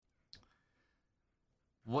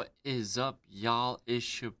What is up, y'all?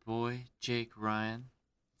 It's your boy, Jake Ryan.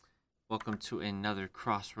 Welcome to another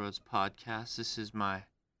Crossroads podcast. This is my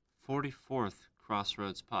 44th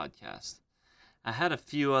Crossroads podcast. I had a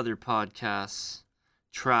few other podcasts,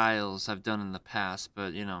 trials I've done in the past,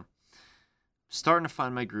 but starting to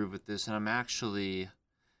find my groove with this, and I'm actually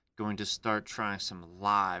going to start trying some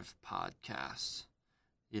live podcasts.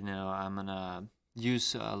 I'm going to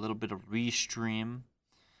use a little bit of Restream,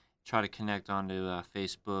 try to connect onto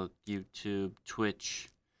Facebook, YouTube, Twitch,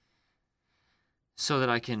 so that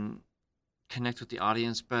I can connect with the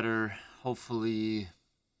audience better. Hopefully,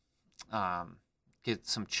 get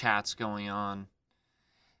some chats going on,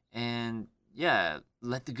 and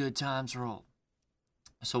let the good times roll.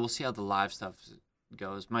 So we'll see how the live stuff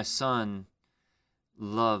goes. My son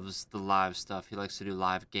loves the live stuff. He likes to do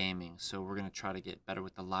live gaming, so we're gonna try to get better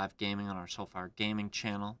with the live gaming on our Soulfire Gaming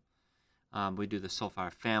channel. We do the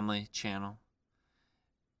Soulfire Family channel.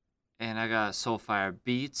 And I got Soulfire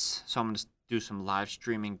Beats, so I'm going to do some live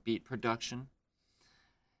streaming beat production.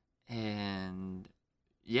 And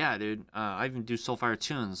yeah, dude, I even do Soulfire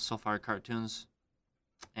Tunes, Soulfire cartoons,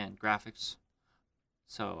 and graphics.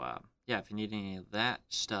 So if you need any of that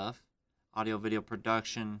stuff, audio, video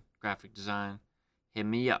production, graphic design, hit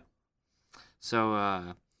me up.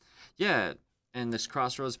 So and this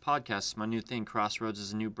Crossroads podcast is my new thing. Crossroads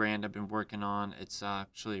is a new brand I've been working on. It's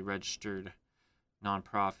actually a registered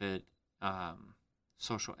nonprofit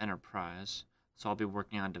social enterprise. So I'll be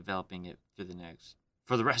working on developing it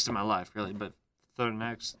for the rest of my life, really. But for the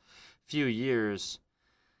next few years,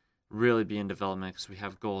 really be in development because we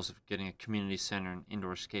have goals of getting a community center, an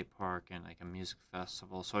indoor skate park, and like a music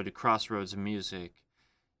festival. So I do Crossroads Music.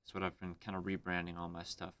 That's what I've been kind of rebranding all my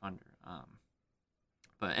stuff under.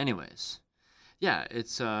 But anyways. Yeah,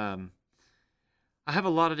 it's I have a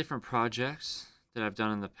lot of different projects that I've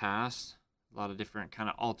done in the past, a lot of different kind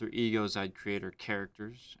of alter egos I'd create or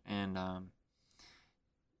characters, and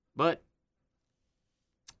but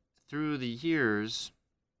through the years,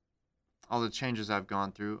 all the changes I've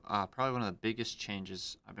gone through, probably one of the biggest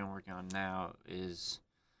changes I've been working on now is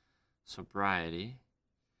sobriety,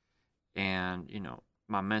 and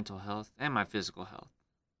my mental health and my physical health,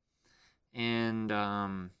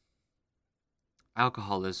 and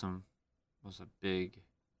alcoholism was a big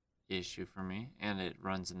issue for me, and it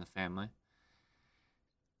runs in the family.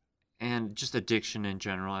 And just addiction in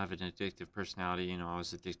general. I have an addictive personality. I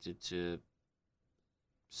was addicted to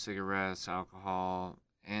cigarettes, alcohol,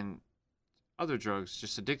 and other drugs.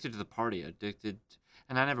 Just addicted to the party.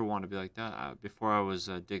 And I never wanted to be like that. Before I was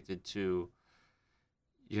addicted to,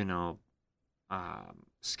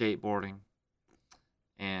 skateboarding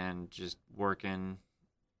and just working,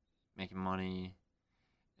 making money,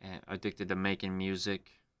 and addicted to making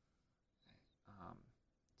music,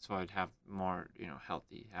 so I'd have more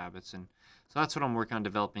healthy habits, and so that's what I'm working on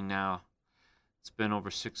developing now. It's been over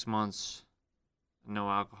 6 months, no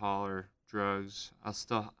alcohol or drugs. I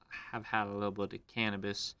still have had a little bit of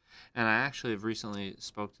cannabis, and I actually have recently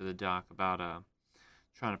spoke to the doc about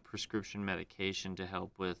trying a prescription medication to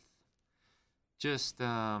help with just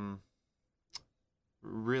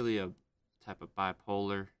really a type of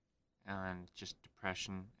bipolar and just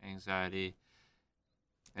depression, anxiety,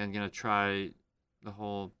 and gonna try the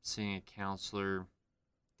whole seeing a counselor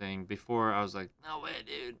thing. Before I was like, no way,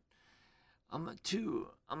 dude. I'm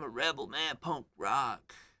a rebel, man. Punk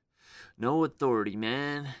rock. No authority,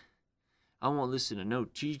 man. I won't listen to no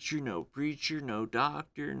teacher, no preacher, no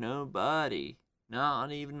doctor, nobody.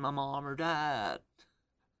 Not even my mom or dad.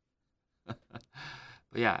 But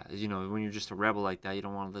yeah, when you're just a rebel like that, you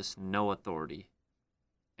don't want to listen to no authority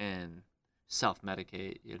and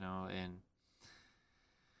self-medicate, and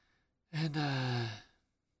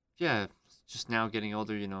just now getting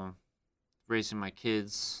older, raising my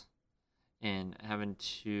kids and having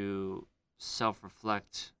to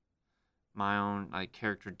self-reflect my own like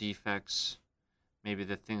character defects, maybe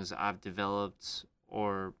the things that I've developed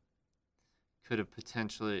or could have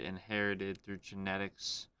potentially inherited through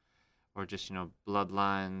genetics or just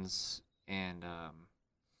bloodlines and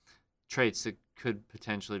traits that could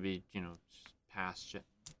potentially be passed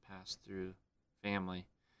through family,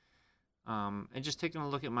 and just taking a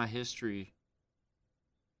look at my history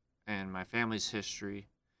and my family's history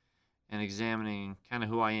and examining kind of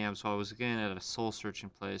who I am. So I was again at a soul searching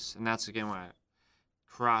place, and that's again why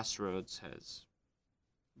Crossroads has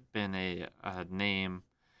been a name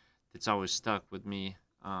that's always stuck with me,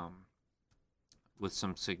 with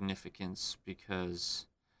some significance, because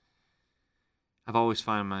I've always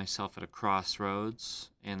found myself at a crossroads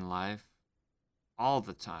in life all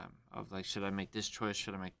the time of like, should I make this choice?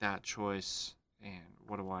 Should I make that choice? and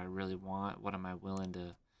what do I really want? What am I willing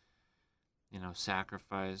to,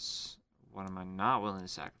 sacrifice? What am I not willing to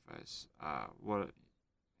sacrifice? What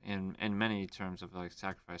in many terms of like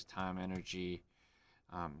sacrifice time, energy,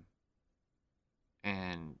 um,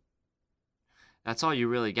 and that's all you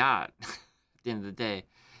really got at the end of the day.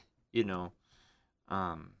 You know,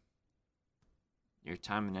 um, your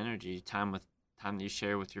time and energy, time that you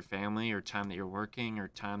share with your family, or time that you're working, or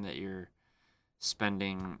time that you're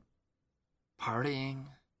spending partying,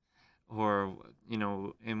 or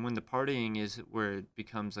and when the partying is where it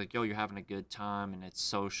becomes like, yo, you're having a good time and it's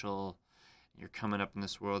social, you're coming up in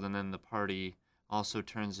this world, and then the party also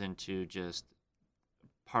turns into just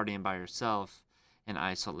partying by yourself in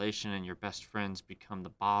isolation, and your best friends become the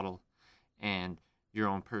bottle and your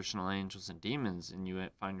own personal angels and demons, and you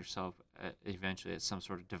find yourself eventually at some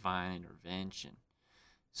sort of divine intervention.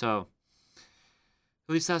 So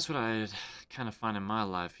at least that's what I kind of find in my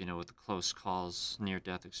life, with the close calls,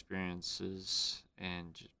 near-death experiences,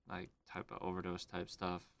 and like type of overdose type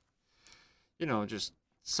stuff. Just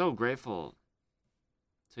so grateful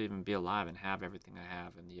to even be alive and have everything I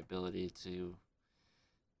have, and the ability to,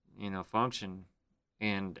 function,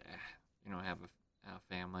 and, have a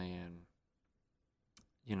family, and,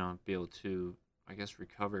 be able to, I guess,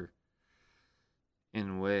 recover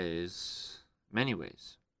in many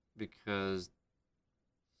ways, because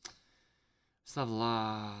still have a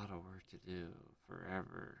lot of work to do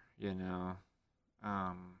forever.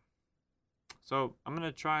 So I'm going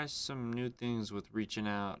to try some new things with reaching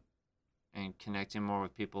out and connecting more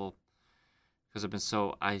with people, because I've been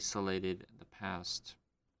so isolated the past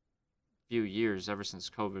few years, ever since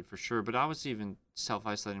COVID for sure. But I was even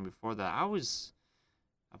self-isolating before that. I've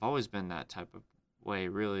always been that type of way,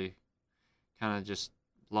 really, kind of just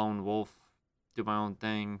lone wolf, do my own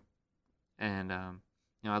thing. And,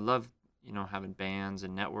 I love, having bands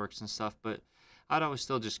and networks and stuff, but I'd always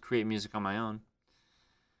still just create music on my own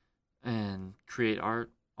and create art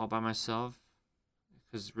all by myself,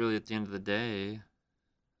 because really at the end of the day,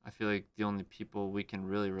 I feel like the only people we can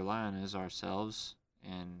really rely on is ourselves,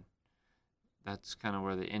 and that's kind of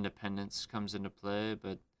where the independence comes into play.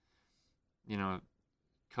 But,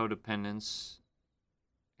 codependence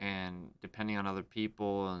and depending on other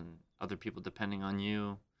people, and other people depending on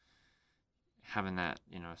you, having that,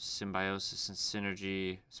 symbiosis and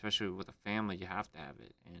synergy, especially with a family, you have to have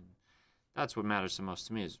it. And that's what matters the most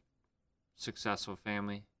to me, is successful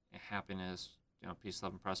family and happiness, peace,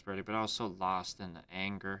 love, and prosperity. But I was so lost in the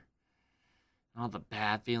anger and all the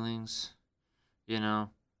bad feelings,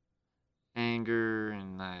 anger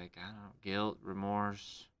and, like, I don't know, guilt,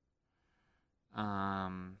 remorse,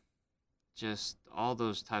 just all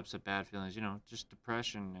those types of bad feelings, just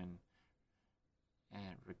depression and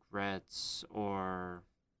regrets, or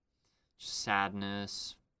just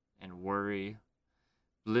sadness and worry,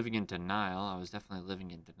 living in denial. I was definitely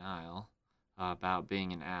living in denial about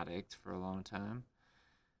being an addict for a long time,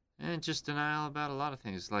 and just denial about a lot of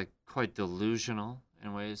things, like quite delusional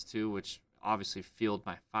in ways too, which obviously fueled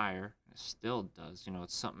my fire. It still does.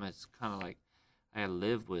 It's something that's kind of like I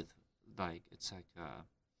live with, like it's like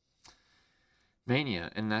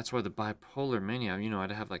mania, and that's where the bipolar mania,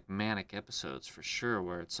 I'd have like manic episodes for sure,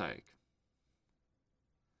 where it's like,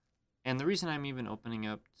 and the reason I'm even opening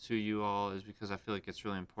up to you all is because I feel like it's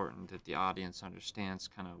really important that the audience understands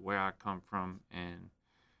kind of where I come from and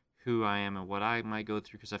who I am and what I might go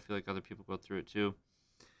through, because I feel like other people go through it too.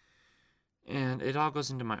 And it all goes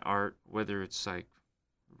into my art, whether it's like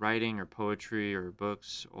writing or poetry or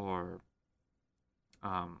books, or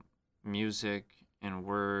music and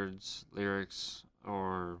words, lyrics,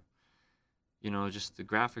 or just the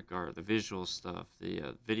graphic art, the visual stuff,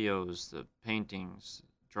 the videos, the paintings,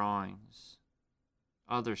 drawings,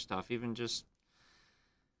 other stuff, even just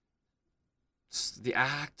the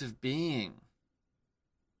act of being,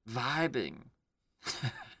 vibing.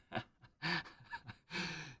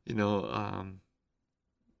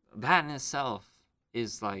 That in itself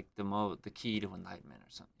is like the key to enlightenment or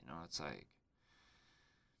something. It's like,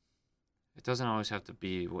 it doesn't always have to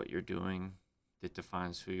be what you're doing that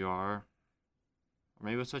defines who you are, or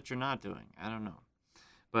maybe it's what you're not doing. I don't know.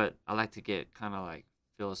 But I like to get kind of like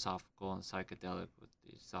philosophical and psychedelic with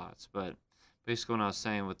these thoughts. But basically, what I was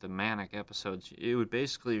saying with the manic episodes, it would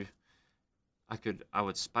basically, I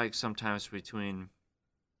would spike sometimes between,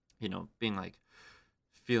 being like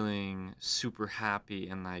feeling super happy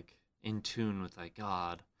and like in tune with like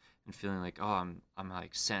God, and feeling like, oh, I'm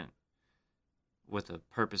like sent with a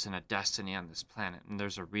purpose and a destiny on this planet, and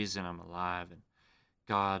there's a reason I'm alive, and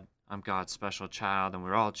I'm God's special child, and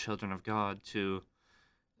we're all children of God too.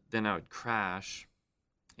 Then I would crash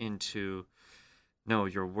into, no,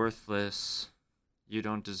 you're worthless, you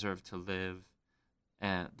don't deserve to live,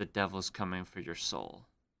 and the devil's coming for your soul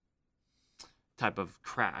type of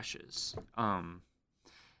crashes.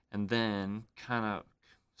 And then kind of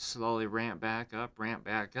slowly ramp back up,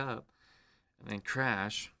 and then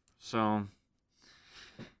crash. So,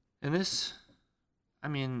 and this, I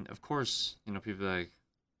mean, of course, you know, people are like,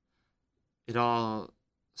 it all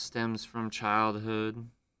stems from childhood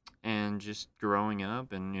and just growing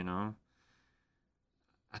up, and, you know,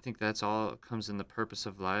 I think that's all comes in the purpose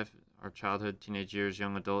of life, our childhood, teenage years,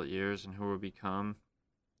 young adult years, and who we become,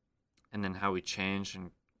 and then how we change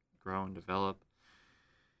and grow and develop.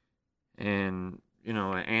 And, you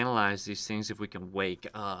know, analyze these things if we can wake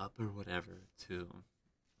up or whatever to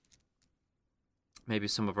maybe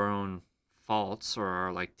some of our own faults or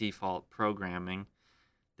our like default programming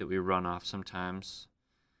that we run off sometimes.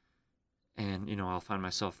 And, you know, I'll find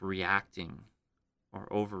myself reacting or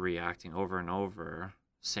overreacting over and over,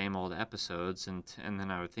 same old episodes. And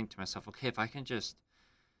then I would think to myself, okay, if I can just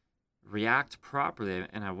react properly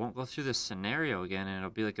and I won't go through this scenario again, and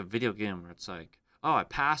it'll be like a video game where it's like, oh, I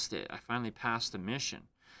passed it. I finally passed the mission.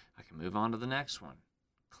 I can move on to the next one.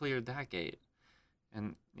 Cleared that gate.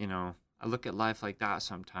 And, you know, I look at life like that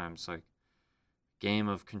sometimes, like a game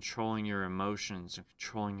of controlling your emotions and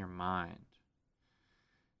controlling your mind.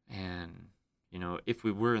 And, you know, if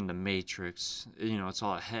we were in the Matrix, you know, it's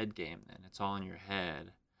all a head game then. It's all in your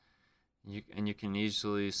head. And you can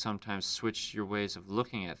easily sometimes switch your ways of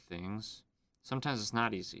looking at things. Sometimes it's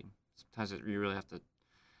not easy. Sometimes you really have to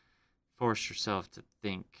force yourself to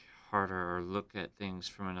think harder or look at things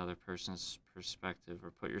from another person's perspective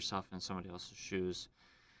or put yourself in somebody else's shoes.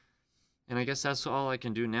 And I guess that's all I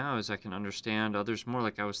can do now is I can understand others more.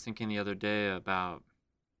 Like I was thinking the other day about,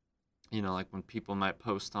 you know, like when people might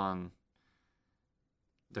post on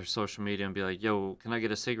their social media and be like, yo, can I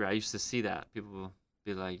get a cigarette? I used to see that. People will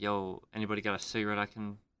be like, yo, anybody got a cigarette I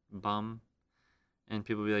can bum? And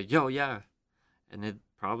people will be like, yo, yeah. And they'd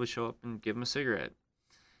probably show up and give them a cigarette.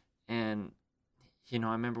 And, you know,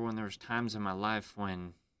 I remember when there was times in my life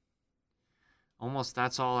when almost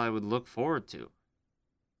that's all I would look forward to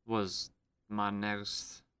was my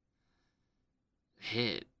next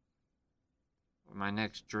hit or my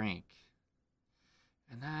next drink.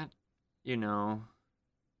 And that, you know,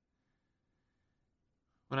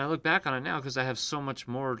 when I look back on it now, because I have so much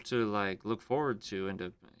more to like look forward to and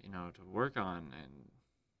to, you know, to work on and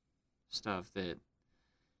stuff, that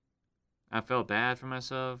I felt bad for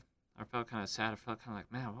myself. I felt kind of sad. I felt kind of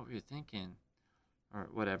like, man, what were you thinking? Or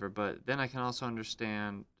whatever. But then I can also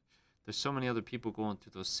understand there's so many other people going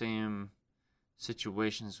through those same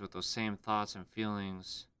situations with those same thoughts and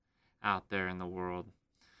feelings out there in the world.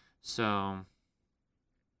 So,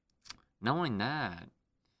 knowing that,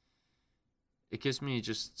 it gives me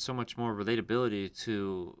just so much more relatability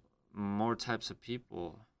to more types of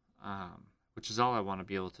people, which is all I want to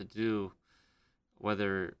be able to do,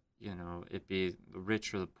 whether, you know, it be the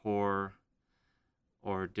rich or the poor,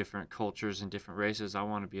 or different cultures and different races. I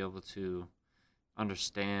want to be able to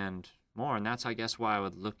understand more. And that's, I guess, why I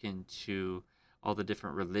would look into all the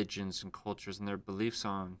different religions and cultures and their beliefs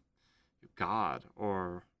on God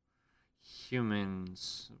or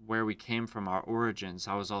humans, where we came from, our origins.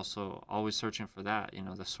 I was also always searching for that, you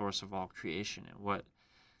know, the source of all creation and what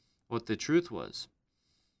the truth was.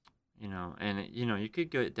 You know, and, you know, you could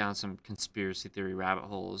go down some conspiracy theory rabbit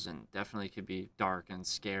holes and definitely could be dark and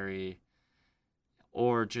scary,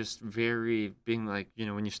 or just very being like, you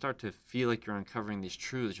know, when you start to feel like you're uncovering these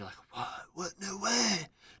truths, you're like, what, no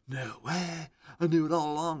way, I knew it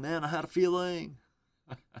all along, man, I had a feeling.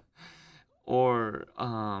 Or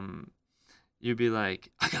you'd be like,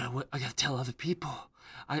 I gotta tell other people,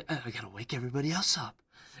 I gotta wake everybody else up.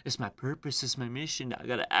 It's my purpose, it's my mission. I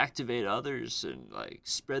gotta activate others and like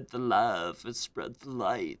spread the love and spread the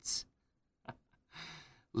light.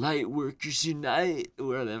 Light workers unite, or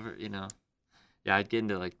whatever, you know. Yeah, I'd get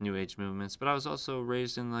into like New Age movements, but I was also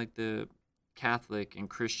raised in like the Catholic and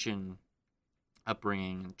Christian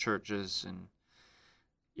upbringing and churches, and,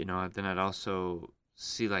 you know, then I'd also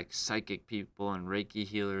see like psychic people and Reiki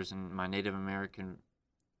healers, and my Native American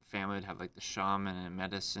family would have like the shaman and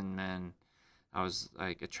medicine men. I was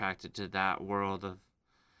like attracted to that world of,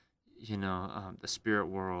 you know, the spirit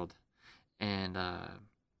world. And,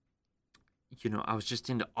 you know, I was just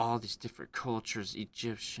into all these different cultures,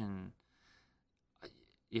 Egyptian,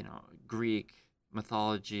 you know, Greek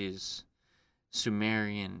mythologies,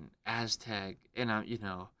 Sumerian, Aztec. And, you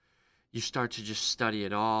know, you start to just study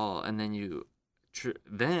it all. And then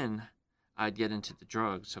then I'd get into the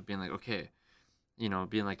drugs. So being like, okay, you know,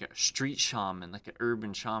 being like a street shaman, like an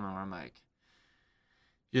urban shaman, where I'm like,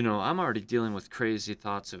 you know, I'm already dealing with crazy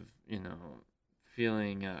thoughts of, you know,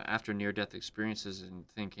 feeling after near-death experiences and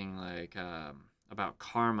thinking like about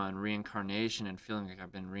karma and reincarnation and feeling like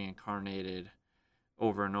I've been reincarnated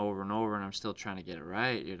over and over and over and I'm still trying to get it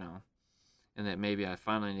right, and that maybe I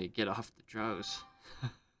finally need to get off the drugs.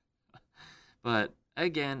 But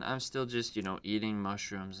again, I'm still just, eating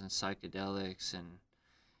mushrooms and psychedelics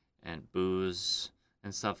and booze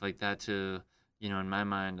and stuff like that to, in my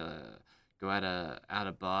mind, go out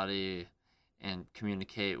of body and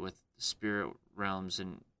communicate with spirit realms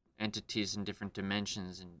and entities in different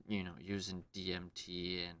dimensions and, using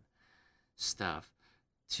DMT and stuff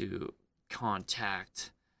to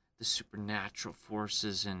contact the supernatural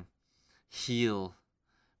forces and heal.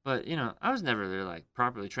 But, I was never really, like,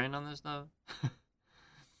 properly trained on this stuff.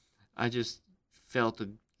 I just felt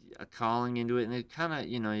a calling into it, and it kind of,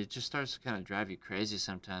 it just starts to kind of drive you crazy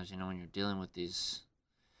sometimes, when you're dealing with these,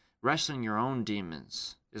 wrestling your own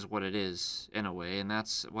demons is what it is, in a way, and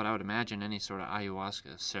that's what I would imagine any sort of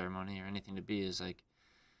ayahuasca ceremony or anything to be, is like,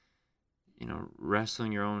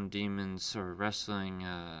 wrestling your own demons, or wrestling,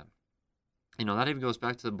 that even goes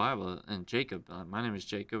back to the Bible and Jacob. My name is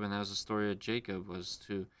Jacob, and that was the story of Jacob,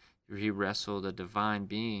 he wrestled a divine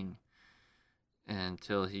being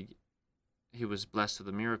until he was blessed with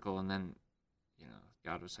a miracle, and then,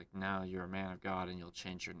 God was like, now you're a man of God, and you'll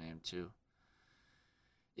change your name to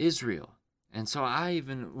Israel. And so I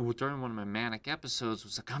even, during one of my manic episodes,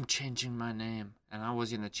 was like, I'm changing my name, and I was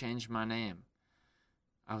going to change my name.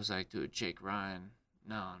 I was like, dude, Jake Ryan.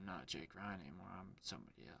 No, I'm not Jake Ryan anymore. I'm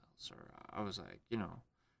somebody else. Or I was like,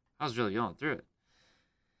 I was really going through it.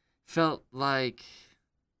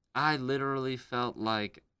 I literally felt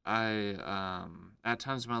like at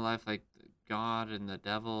times in my life, like God and the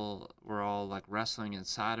devil were all like wrestling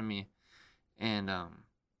inside of me, and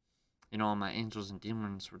all my angels and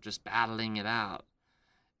demons were just battling it out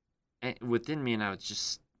within me, and I was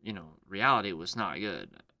just, reality was not good.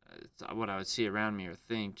 It's what I would see around me or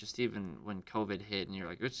think, just even when COVID hit and you're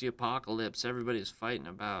like, it's the apocalypse, everybody's fighting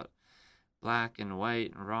about black and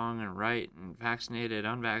white and wrong and right and vaccinated,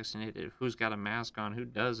 unvaccinated, who's got a mask on, who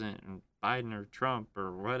doesn't, and Biden or Trump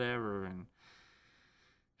or whatever, and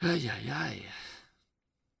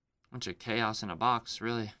bunch of chaos in a box,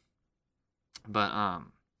 really. But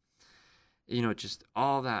just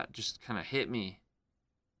all that just kind of hit me,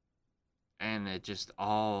 and it just,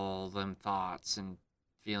 all them thoughts and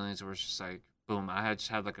feelings were just like, boom, I had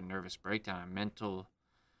just had like a nervous breakdown, a mental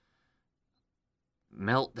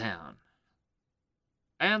meltdown.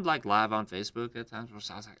 And like live on Facebook at times, where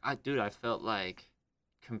I was like, I felt like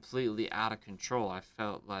completely out of control. I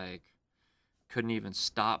felt like couldn't even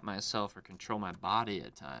stop myself or control my body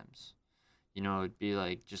at times. It'd be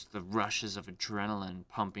like just the rushes of adrenaline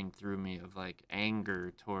pumping through me, of like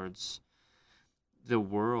anger towards the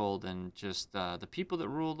world and just the people that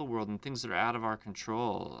rule the world and things that are out of our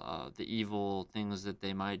control, the evil things that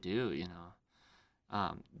they might do,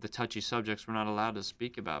 the touchy subjects we're not allowed to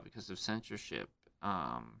speak about because of censorship.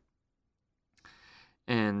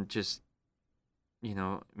 And just,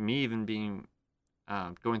 me even being,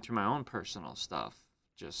 going through my own personal stuff,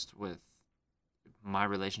 just with my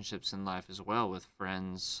relationships in life as well, with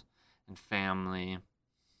friends and family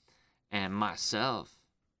and myself,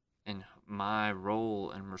 and my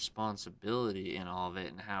role and responsibility in all of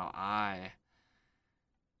it, and how I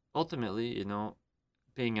ultimately,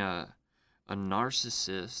 being a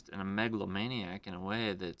narcissist and a megalomaniac in a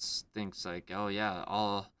way that thinks like, oh yeah,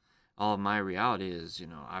 all of my reality is,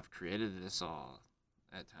 I've created this all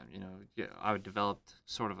at times. I would develop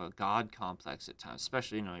sort of a God complex at times,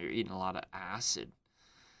 especially, you're eating a lot of acid.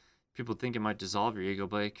 People think it might dissolve your ego,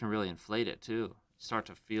 but it can really inflate it too. You start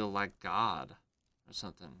to feel like God or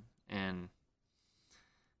something. And,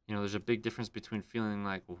 there's a big difference between feeling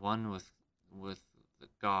like one with the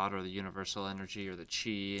God or the universal energy or the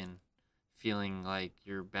chi, and feeling like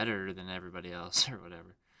you're better than everybody else or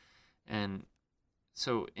whatever. And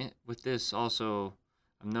so with this also,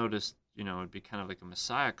 I've noticed, it'd be kind of like a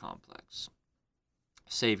messiah complex,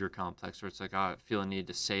 savior complex, where it's like, I feel a need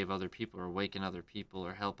to save other people or awaken other people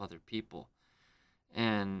or help other people.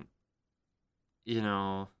 And,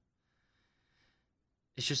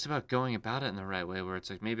 it's just about going about it in the right way, where it's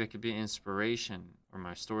like, maybe I could be an inspiration, or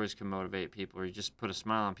my stories can motivate people, or you just put a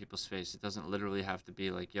smile on people's face. It doesn't literally have to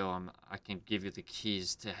be like, yo, I can give you the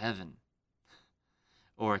keys to heaven,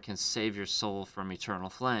 or I can save your soul from eternal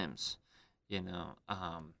flames,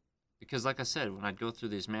 because like I said, when I'd go through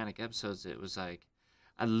these manic episodes, it was like,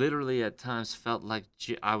 I literally at times felt like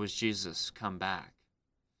I was Jesus come back.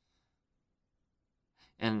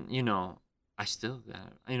 And, I still,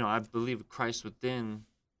 I believe Christ within,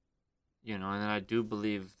 and I do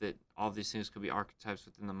believe that all these things could be archetypes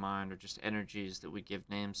within the mind or just energies that we give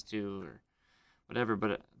names to or whatever.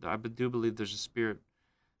 But I do believe there's a spirit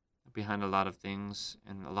behind a lot of things,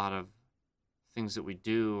 and a lot of things that we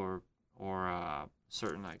do, or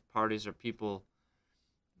certain like parties or people.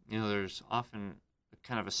 There's often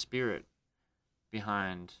kind of a spirit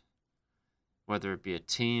behind, whether it be a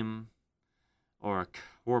team or a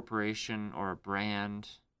corporation or a brand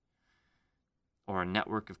or a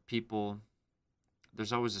network of people.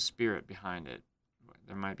 There's always a spirit behind it.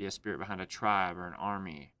 There might be a spirit behind a tribe or an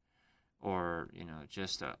army, or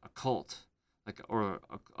just a cult, or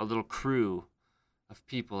a little crew of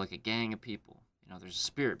people, like a gang of people. There's a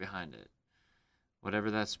spirit behind it.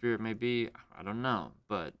 Whatever that spirit may be, I don't know,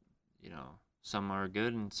 but some are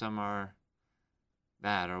good and some are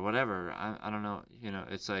bad or whatever. I don't know.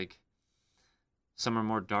 It's like some are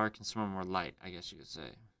more dark and some are more light, I guess you could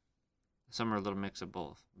say. Some are a little mix of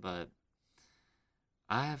both, but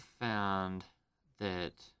I have found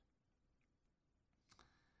that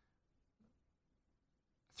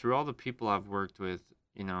through all the people I've worked with,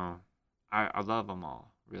 I love them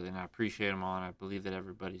all, really, and I appreciate them all, and I believe that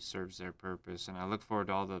everybody serves their purpose, and I look forward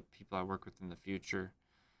to all the people I work with in the future.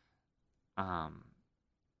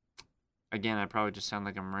 Again, I probably just sound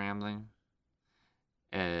like I'm rambling.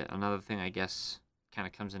 Another thing, I guess, kind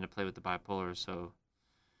of comes into play with the bipolar, so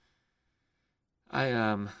I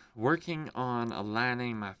am working on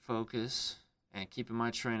aligning my focus and keeping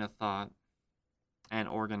my train of thought and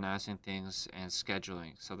organizing things and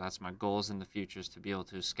scheduling. So that's my goals in the future, is to be able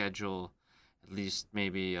to schedule at least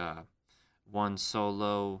maybe one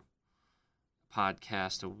solo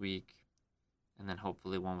podcast a week, and then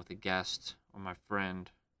hopefully one with a guest or my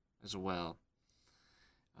friend as well.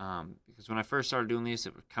 Because when I first started doing these,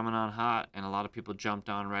 it was coming on hot, and a lot of people jumped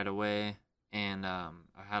on right away. And I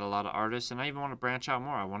had a lot of artists, and I even want to branch out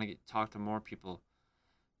more. I want to talk to more people,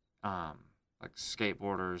 like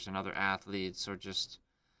skateboarders and other athletes, or just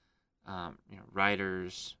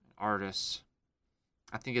writers, artists.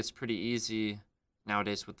 I think it's pretty easy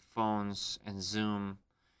nowadays with phones and Zoom,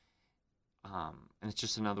 and it's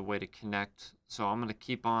just another way to connect. So I'm going to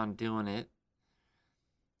keep on doing it,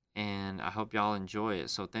 and I hope y'all enjoy it.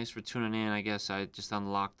 So thanks for tuning in. I guess I just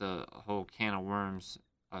unlocked a whole can of worms,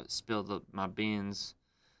 spilled my beans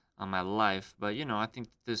on my life. But, I think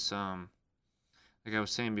this, like I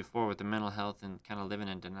was saying before, with the mental health and kind of living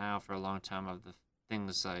in denial for a long time of the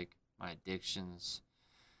things like my addictions,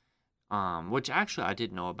 which actually I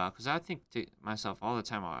did know about, because I think to myself all the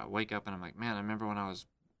time, I wake up and I'm like, man, I remember when I was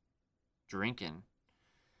drinking,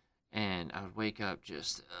 and I would wake up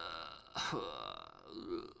just,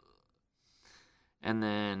 and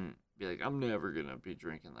then be like, I'm never gonna be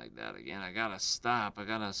drinking like that again. I gotta stop. I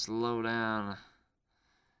gotta slow down.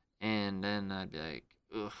 And then I'd be like,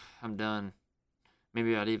 ugh, I'm done.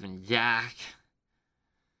 Maybe I'd even yak.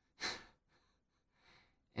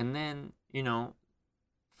 And then,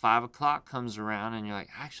 5 o'clock comes around, and you're like,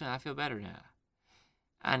 actually, I feel better now.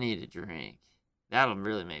 I need a drink. That'll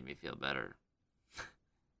really make me feel better.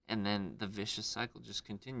 And then the vicious cycle just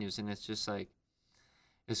continues, and it's just like,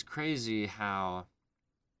 it's crazy how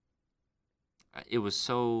it was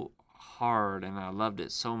so hard, and I loved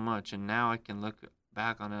it so much, and now I can look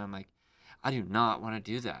back on it, I'm like, I do not want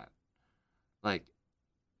to do that. Like,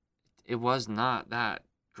 it was not that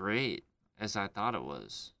great as I thought it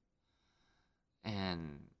was.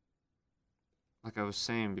 And like I was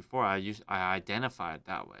saying before, I identified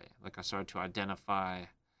that way. Like, I started to identify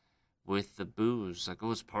with the booze. Like,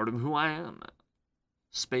 oh, it's part of who I am.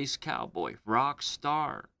 Space cowboy, rock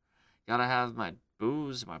star. Gotta have my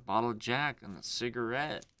booze, my bottle of Jack, and a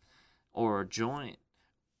cigarette, or a joint,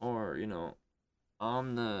 or,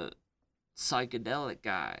 I'm the psychedelic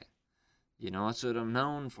guy. That's what I'm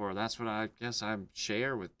known for. That's what I guess I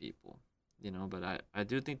share with people. But I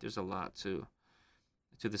do think there's a lot to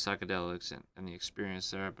the psychedelics and the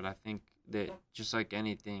experience there. But I think that, just like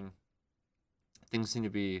anything, things need to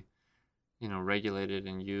be, regulated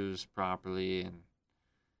and used properly. And,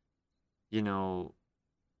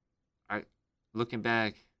 I, looking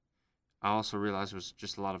back, I also realized it was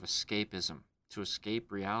just a lot of escapism, to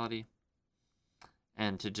escape reality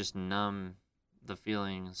and to just numb the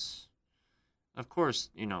feelings. Of course,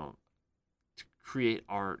 to create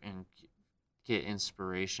art and get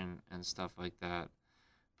inspiration and stuff like that.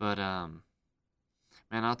 But, man,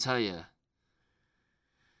 I'll tell you,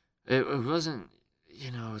 it wasn't,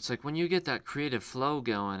 it's like when you get that creative flow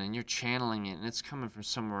going and you're channeling it and it's coming from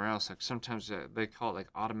somewhere else. Like, sometimes they call it like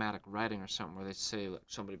automatic writing or something, where they say, like,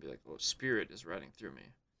 somebody be like, oh, spirit is writing through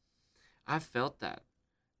me. I felt that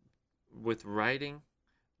with writing,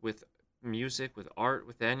 with music, with art,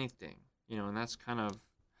 with anything, and that's kind of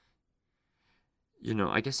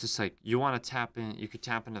I guess it's like you want to tap in, you could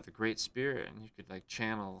tap into the Great Spirit and you could like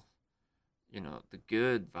channel, the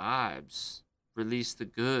good vibes, release the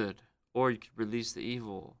good, or you could release the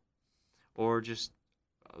evil, or just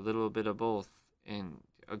a little bit of both. And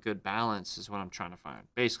a good balance is what I'm trying to find.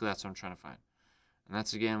 Basically, that's what I'm trying to find. And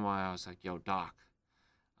that's again why I was like, yo, doc,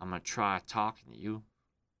 I'm going to try talking to you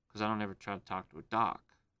because I don't ever try to talk to a doc.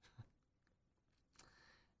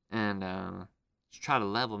 And just try to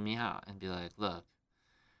level me out and be like, look,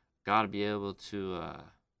 got to be able to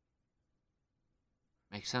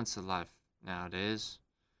make sense of life nowadays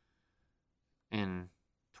in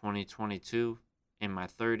 2022, in my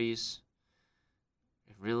 30s.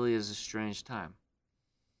 It really is a strange time.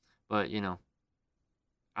 But,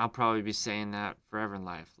 I'll probably be saying that forever in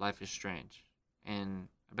life. Life is strange. And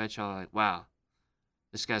I bet y'all are like, wow,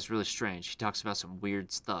 this guy's really strange. He talks about some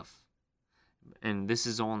weird stuff. And this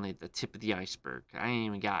is only the tip of the iceberg. I ain't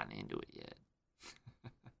even gotten into it yet.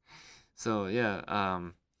 So, yeah,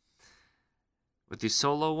 with these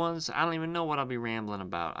solo ones, I don't even know what I'll be rambling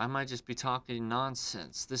about. I might just be talking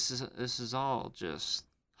nonsense. This is all just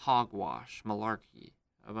hogwash, malarkey,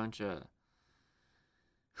 a bunch of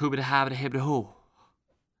hoobida habida hibida hoo.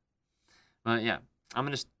 But yeah, I'm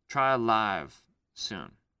gonna try live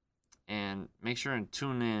soon, and make sure and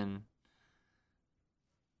tune in.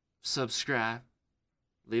 Subscribe,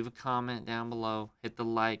 leave a comment down below, hit the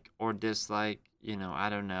like or dislike. I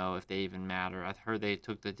don't know if they even matter. I heard they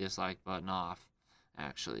took the dislike button off,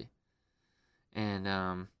 actually. And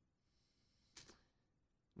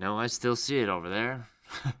no, I still see it over there.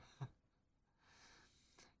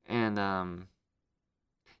 And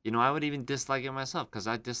I would even dislike it myself because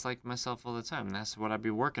I dislike myself all the time. And that's what I'd be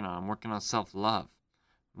working on. I'm working on self-love.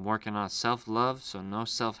 I'm working on self-love, so no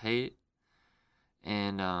self-hate.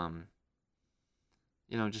 And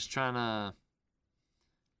just trying to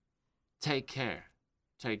take care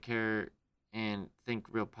and think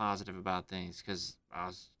real positive about things, because I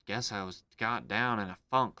was got down in a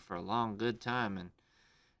funk for a long good time,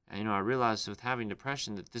 and I realized with having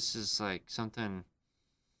depression that this is like something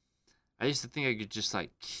I used to think I could just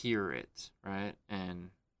like cure it, right?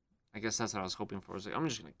 And I guess that's what I was hoping for. I was like, I'm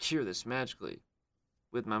just gonna cure this magically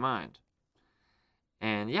with my mind.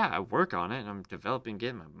 And yeah, I work on it and I'm developing,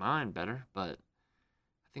 getting my mind better, but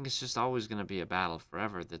I think it's just always gonna be a battle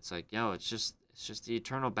forever. That's like, yo, it's just the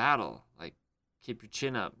eternal battle. Like, keep your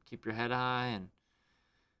chin up, keep your head high,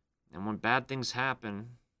 and when bad things happen,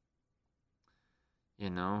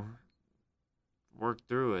 work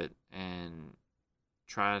through it and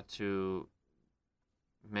try to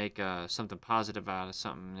make something positive out of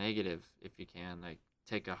something negative if you can. Like,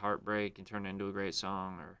 take a heartbreak and turn it into a great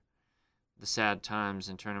song, or the sad times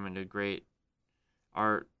and turn them into great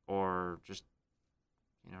art, or just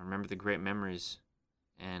remember the great memories.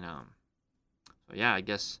 And so yeah, I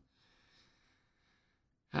guess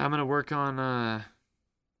I'm gonna work on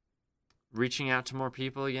reaching out to more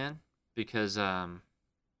people again, because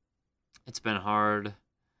it's been hard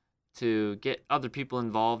to get other people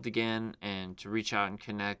involved again and to reach out and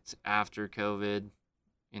connect after COVID.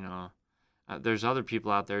 There's other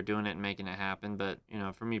people out there doing it and making it happen, but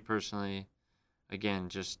for me personally, again,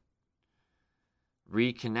 just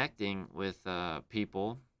reconnecting with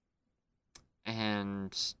people.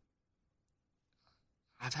 And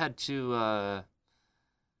I've had to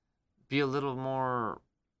be a little more,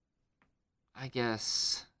 I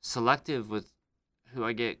guess, selective with who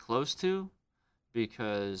I get close to,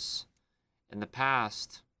 because in the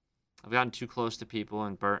past I've gotten too close to people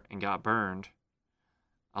and got burned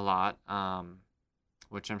a lot,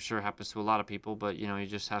 which I'm sure happens to a lot of people. But you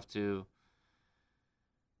just have to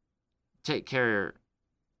take care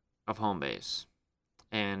of home base.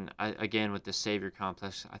 And again, with the savior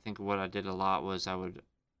complex, I think what I did a lot was I would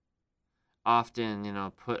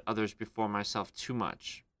often put others before myself too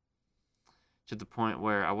much, to the point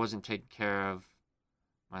where I wasn't taking care of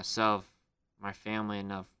myself, my family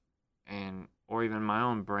enough, or even my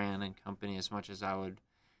own brand and company as much as I would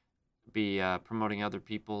be promoting other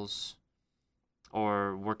people's,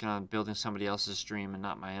 or working on building somebody else's dream and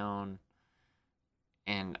not my own.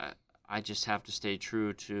 And I just have to stay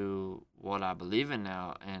true to what I believe in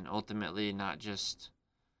now, and ultimately not just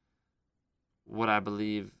what I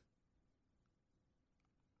believe.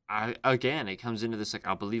 Again, it comes into this, like,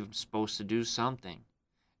 I believe I'm supposed to do something,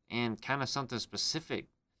 and kind of something specific.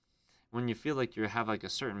 When you feel like you have like a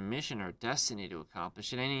certain mission or destiny to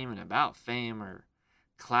accomplish, it ain't even about fame or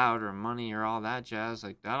clout or money or all that jazz.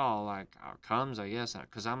 Like, that all like comes, I guess,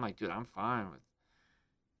 because I'm like, dude, I'm fine with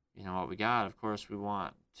what we got. Of course, we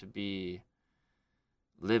want to be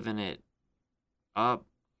living it up,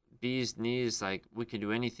 bee's knees, like we can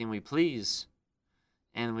do anything we please.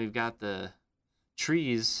 and we've got the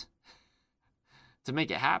trees to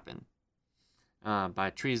make it happen.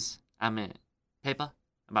 By trees, I mean paper.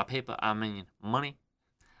 And by paper, I mean money.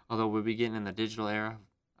 Although we'll be getting in the digital era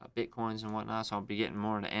of Bitcoins and whatnot, so I'll be getting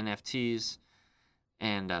more into NFTs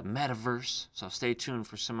and metaverse. So stay tuned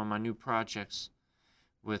for some of my new projects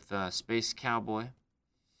with Space Cowboy,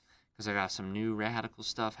 because I got some new radical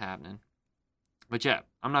stuff happening. But yeah,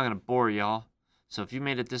 I'm not going to bore y'all. So if you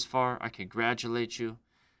made it this far, I congratulate you.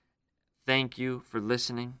 Thank you for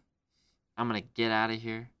listening. I'm going to get out of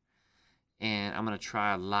here, and I'm going to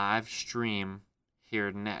try a live stream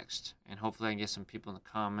here next. And hopefully I can get some people in the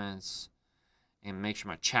comments and make sure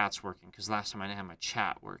my chat's working, because last time I didn't have my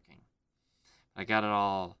chat working. I got it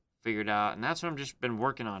all figured out, and that's what I've just been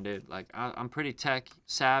working on, dude. Like, I'm pretty tech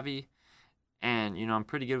savvy, and, you know, I'm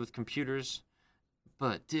pretty good with computers.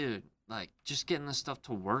 But, dude, like, just getting this stuff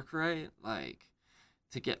to work right, like,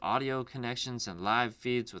 to get audio connections and live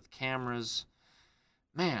feeds with cameras.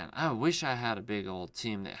 Man, I wish I had a big old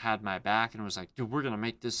team that had my back and was like, dude, we're going to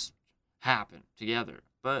make this happen together.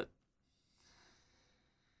 But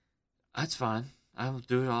that's fine. I'll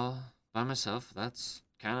do it all by myself. That's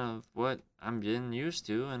kind of what I'm getting used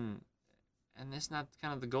to. And it's not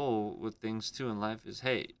kind of the goal with things, too, in life is,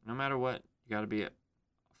 hey, no matter what, you got to be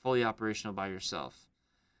fully operational by yourself.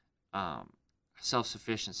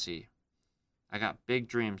 Self-sufficiency. I got big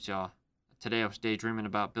dreams, y'all. Today I was daydreaming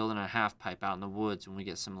about building a half pipe out in the woods when we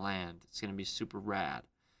get some land. It's going to be super rad.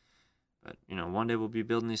 But, you know, one day we'll be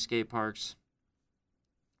building these skate parks,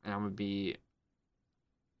 and I'm going to be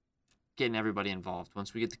getting everybody involved.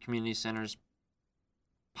 Once we get the community centers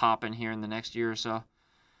popping here in the next year or so,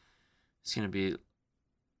 it's going to be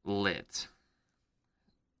lit.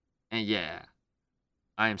 And yeah,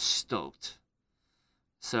 I am stoked.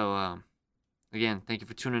 So, again, thank you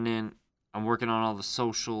for tuning in. I'm working on all the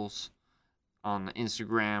socials, on the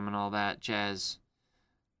Instagram and all that jazz.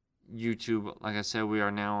 YouTube, like I said, we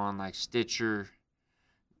are now on like Stitcher,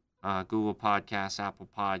 Google Podcasts, Apple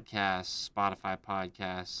Podcasts, Spotify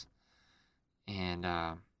Podcasts, and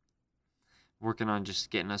working on just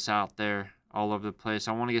getting us out there all over the place.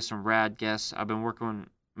 I want to get some rad guests. I've been working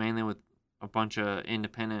mainly with a bunch of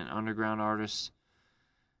independent underground artists,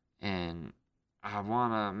 and I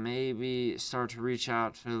want to maybe start to reach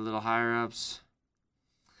out to the little higher-ups.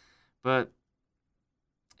 But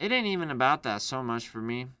it ain't even about that so much for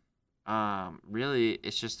me. Really,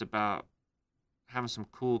 it's just about having some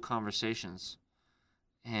cool conversations.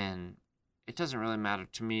 And it doesn't really matter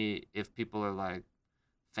to me if people are, like,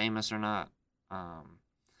 famous or not.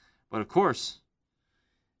 But, of course,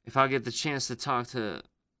 if I get the chance to talk to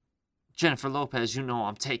Jennifer Lopez, you know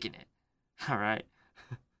I'm taking it. All right?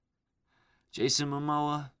 Jason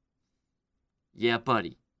Momoa, yeah,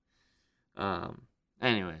 buddy.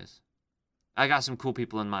 Anyways, I got some cool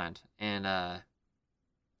people in mind, and I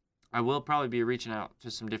will probably be reaching out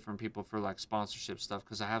to some different people for like sponsorship stuff,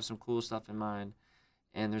 because I have some cool stuff in mind,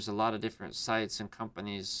 and there's a lot of different sites and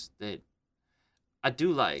companies that I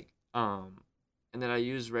do like, and that I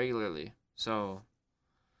use regularly. So,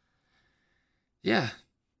 yeah.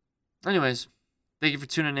 Anyways, thank you for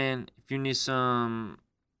tuning in. If you need some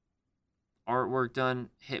artwork done,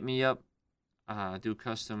 hit me up. I do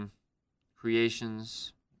custom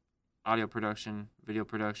creations, audio production, video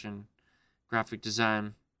production, graphic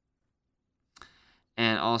design.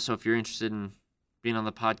 And also, if you're interested in being on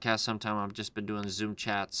the podcast sometime, I've just been doing Zoom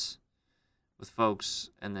chats with folks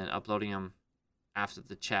and then uploading them after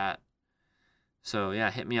the chat. So yeah,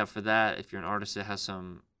 hit me up for that if you're an artist that has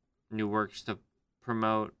some new works to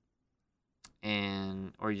promote,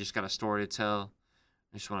 and or you just got a story to tell,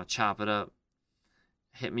 you just want to chop it up,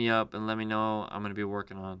 hit me up and let me know. I'm going to be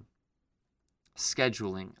working on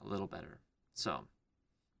scheduling a little better. So,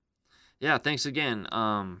 yeah, thanks again.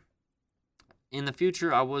 In the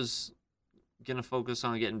future, I was going to focus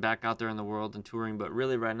on getting back out there in the world and touring, but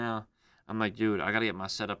really right now, I'm like, dude, I got to get my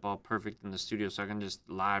setup all perfect in the studio so I can just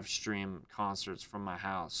live stream concerts from my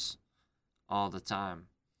house all the time.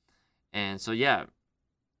 And so, yeah,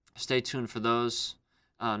 stay tuned for those.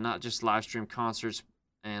 Not just live stream concerts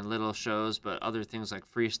and little shows, but other things like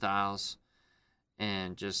freestyles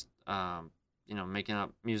and just, making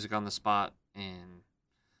up music on the spot and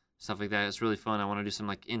stuff like that. It's really fun. I want to do some,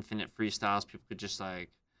 like, infinite freestyles. People could just, like,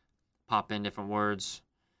 pop in different words.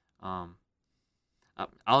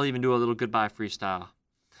 I'll even do a little goodbye freestyle.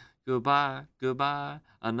 Goodbye, goodbye,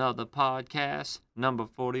 another podcast, number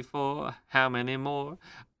 44. How many more?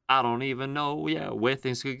 I don't even know, yeah, where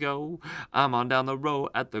things could go. I'm on down the road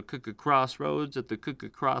at the Crossroads, at the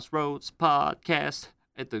Crossroads podcast.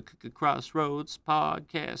 at the Crossroads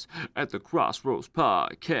Podcast. At the Crossroads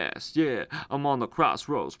Podcast, yeah. I'm on the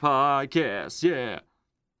Crossroads Podcast, yeah.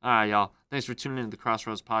 All right, y'all. Thanks for tuning in to the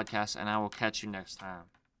Crossroads Podcast, and I will catch you next time.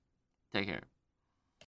 Take care.